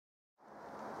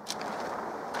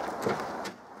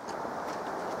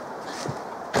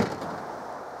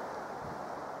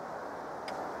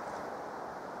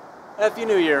Happy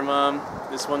New Year, Mom.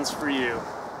 This one's for you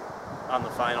on the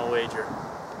final wager.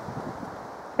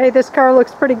 Hey, this car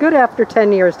looks pretty good after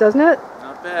 10 years, doesn't it?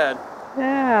 Not bad.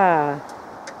 Yeah.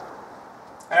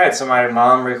 Alright, so my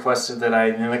mom requested that I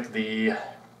mimic the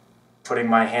putting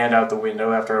my hand out the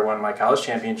window after I won my college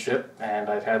championship, and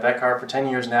I've had that car for 10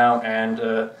 years now, and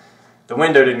the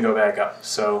window didn't go back up,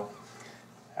 so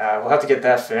we'll have to get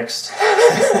that fixed.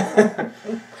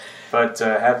 But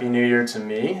Happy New Year to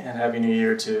me, and Happy New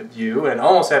Year to you, and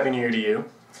almost Happy New Year to you.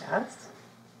 Yes.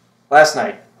 Last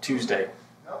night, Tuesday,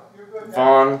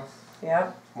 Vaughn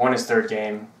Yeah. won his third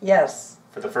game. Yes.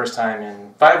 For the first time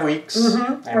in 5 weeks.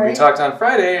 Mm-hmm, and we talked on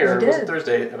Friday, or we was it did.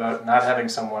 Thursday, about not having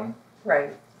someone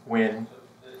win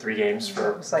 3 games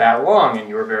for that long, and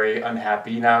you were very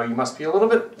unhappy. Now you must be a little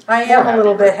bit I am a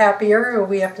little bit happier.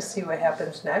 We have to see what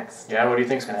happens next. Yeah, what do you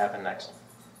think's going to happen next?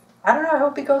 I don't know. I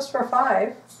hope he goes for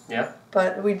 5. Yeah.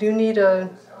 But we do need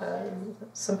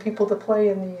some people to play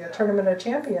in the Tournament of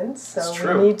Champions, so That's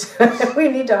true. we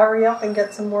need to hurry up and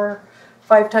get some more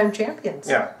 5-time champions.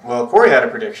 Yeah. Well, Corey had a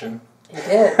prediction. He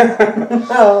did.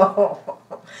 Oh.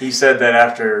 He said that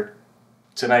after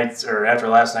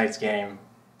last night's game,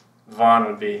 Vaughn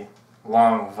would be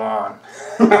long Vaughn.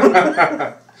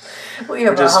 We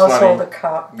have a household of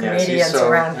comedians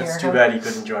around here. It's too bad he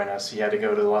couldn't join us. He had to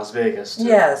go to Las Vegas to, he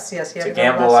had to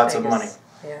gamble lots of money.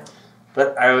 Yeah.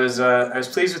 But I was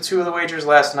pleased with 2 of the wagers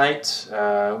last night.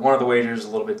 One of the wagers is a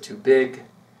little bit too big,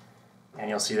 and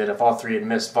you'll see that if all 3 had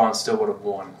missed, Vaughn still would have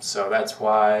won. So that's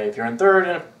why if you're in third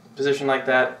in a position like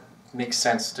that, it makes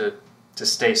sense to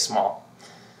stay small.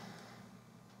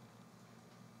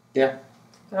 Yeah.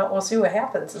 Well, we'll see what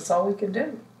happens. That's all we can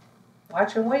do.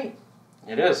 Watch and wait.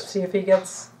 It is. See if he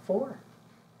gets 4.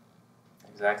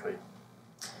 Exactly.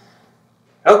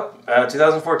 Oh,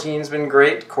 2014's been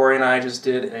great. Corey and I just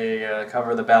did a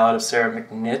cover of the Ballad of Sarah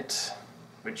McNitt,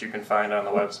 which you can find on the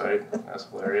website. That's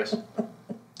hilarious. I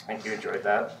think you enjoyed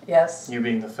that. Yes. You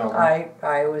being the filmer.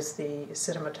 I was the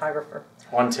cinematographer.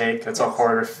 1 take. That's all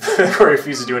Corey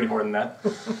refused to do any more than that.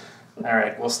 All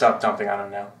right, we'll stop dumping on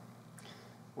him now.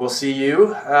 We'll see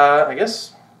you. I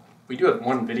guess we do have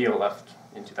 1 video left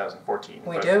in 2014.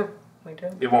 We do.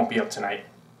 It won't be up tonight.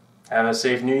 Have a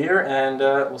safe New Year, and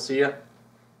we'll see you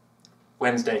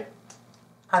Wednesday.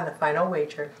 On the final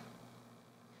wager.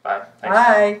 Bye.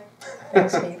 Bye.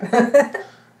 Thanks, Keith.